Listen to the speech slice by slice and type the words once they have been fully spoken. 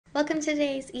Welcome to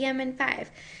today's EM in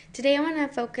 5. Today I want to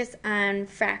focus on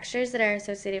fractures that are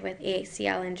associated with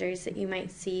ACL injuries that you might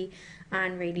see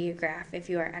on radiograph if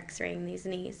you are x-raying these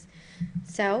knees.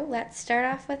 So let's start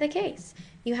off with a case.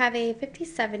 You have a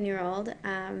 57-year-old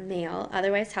male,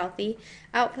 otherwise healthy,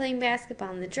 out playing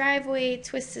basketball in the driveway,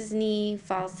 twists his knee,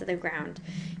 falls to the ground.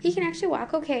 He can actually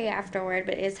walk okay afterward,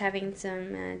 but is having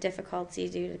some difficulty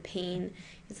due to pain.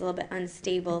 He's a little bit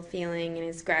unstable feeling and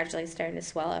is gradually starting to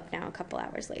swell up now a couple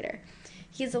hours later.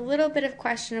 He has a little bit of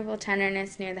questionable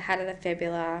tenderness near the head of the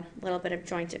fibula, a little bit of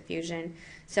joint effusion.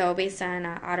 So based on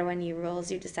auto knee rules,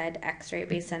 you decide to x-ray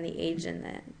based on the age and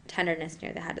the tenderness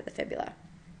near the head of the fibula.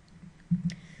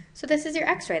 So this is your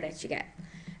x-ray that you get.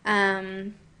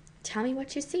 Tell me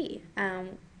what you see.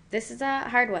 This is a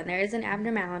hard one. There is an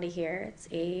abnormality here. It's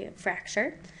a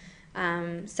fracture.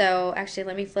 So actually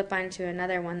let me flip on to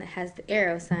another one that has the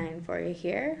arrow sign for you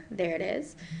here. There it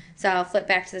is. So I'll flip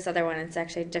back to this other one. It's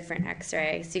actually a different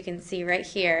x-ray. So you can see right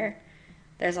here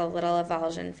there's a little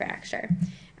avulsion fracture.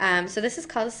 So this is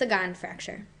called a Sagan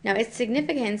fracture. Now its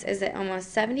significance is that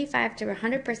almost 75 to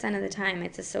 100% of the time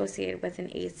it's associated with an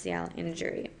ACL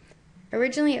injury.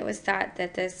 Originally it was thought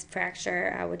that this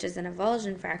fracture, which is an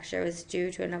avulsion fracture, was due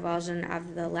to an avulsion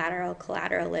of the lateral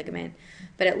collateral ligament,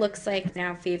 but it looks like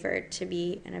now favored to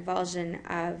be an avulsion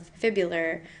of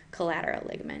fibular collateral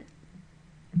ligament.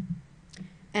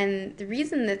 And the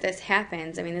reason that this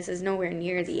happens, I mean, this is nowhere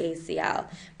near the ACL,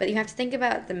 but you have to think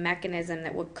about the mechanism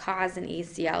that would cause an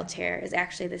ACL tear is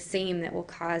actually the same that will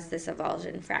cause this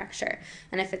avulsion fracture.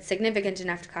 And if it's significant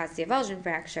enough to cause the avulsion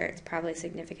fracture, it's probably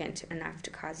significant enough to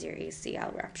cause your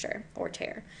ACL rupture or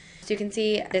tear. So you can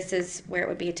see this is where it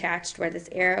would be attached, where this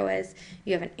arrow is.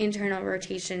 You have an internal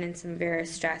rotation and some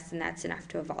varus stress, and that's enough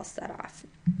to avulse that off.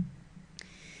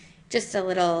 Just a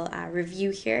little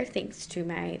review here, thanks to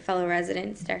my fellow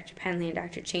residents, Dr. Penley and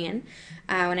Dr. Chan,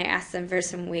 when I asked them for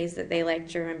some ways that they like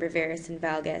to remember varus and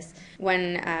valgus.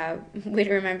 One way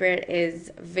to remember it is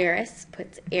varus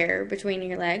puts air between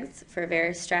your legs for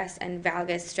varus stress, and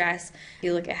valgus stress, if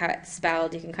you look at how it's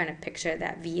spelled, you can kind of picture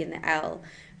that V and the L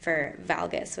for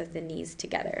valgus with the knees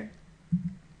together.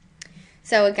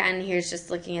 So again, here's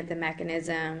just looking at the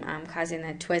mechanism causing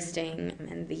the twisting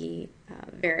and the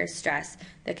varus stress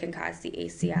that can cause the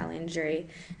ACL injury.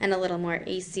 And a little more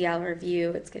ACL review,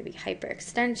 it's going to be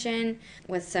hyperextension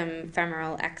with some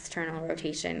femoral external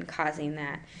rotation causing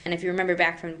that. And if you remember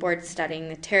back from board studying,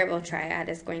 the terrible triad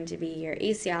is going to be your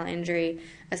ACL injury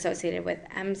associated with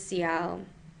MCL,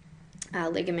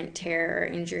 ligament tear or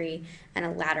injury, and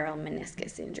a lateral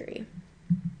meniscus injury.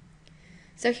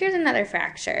 So here's another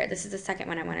fracture. This is the second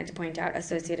one I wanted to point out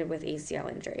associated with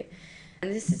ACL injury.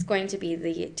 And this is going to be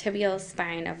the tibial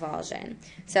spine avulsion.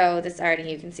 So this already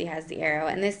you can see has the arrow.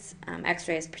 And this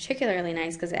x-ray is particularly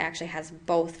nice because it actually has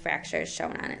both fractures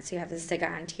shown on it. So you have the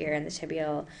Sagan here and the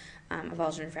tibial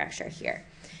avulsion fracture here.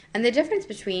 And the difference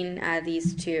between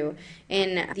these two,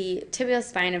 in the tibial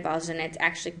spine avulsion, it's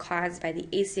actually caused by the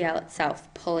ACL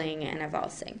itself pulling and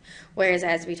avulsing. Whereas,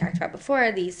 as we talked about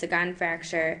before, the Sagan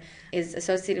fracture is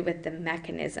associated with the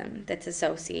mechanism that's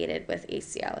associated with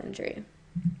ACL injury.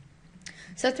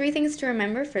 So 3 things to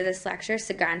remember for this lecture.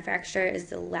 Sagan fracture is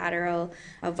the lateral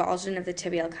avulsion of the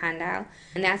tibial condyle,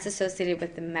 and that's associated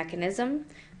with the mechanism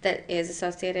that is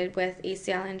associated with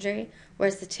ACL injury,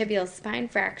 whereas the tibial spine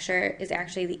fracture is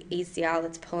actually the ACL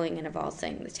that's pulling and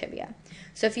avulsing the tibia.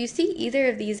 So if you see either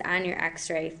of these on your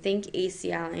x-ray, think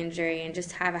ACL injury and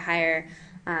just have a higher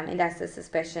index of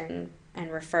suspicion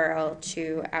and referral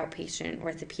to outpatient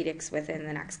orthopedics within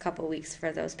the next couple weeks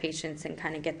for those patients and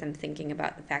kind of get them thinking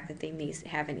about the fact that they may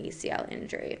have an ACL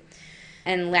injury.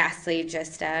 And lastly,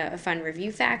 just a fun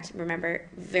review fact. Remember,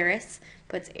 varus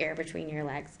puts air between your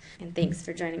legs. And thanks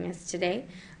for joining us today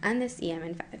on this EM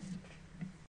in 5.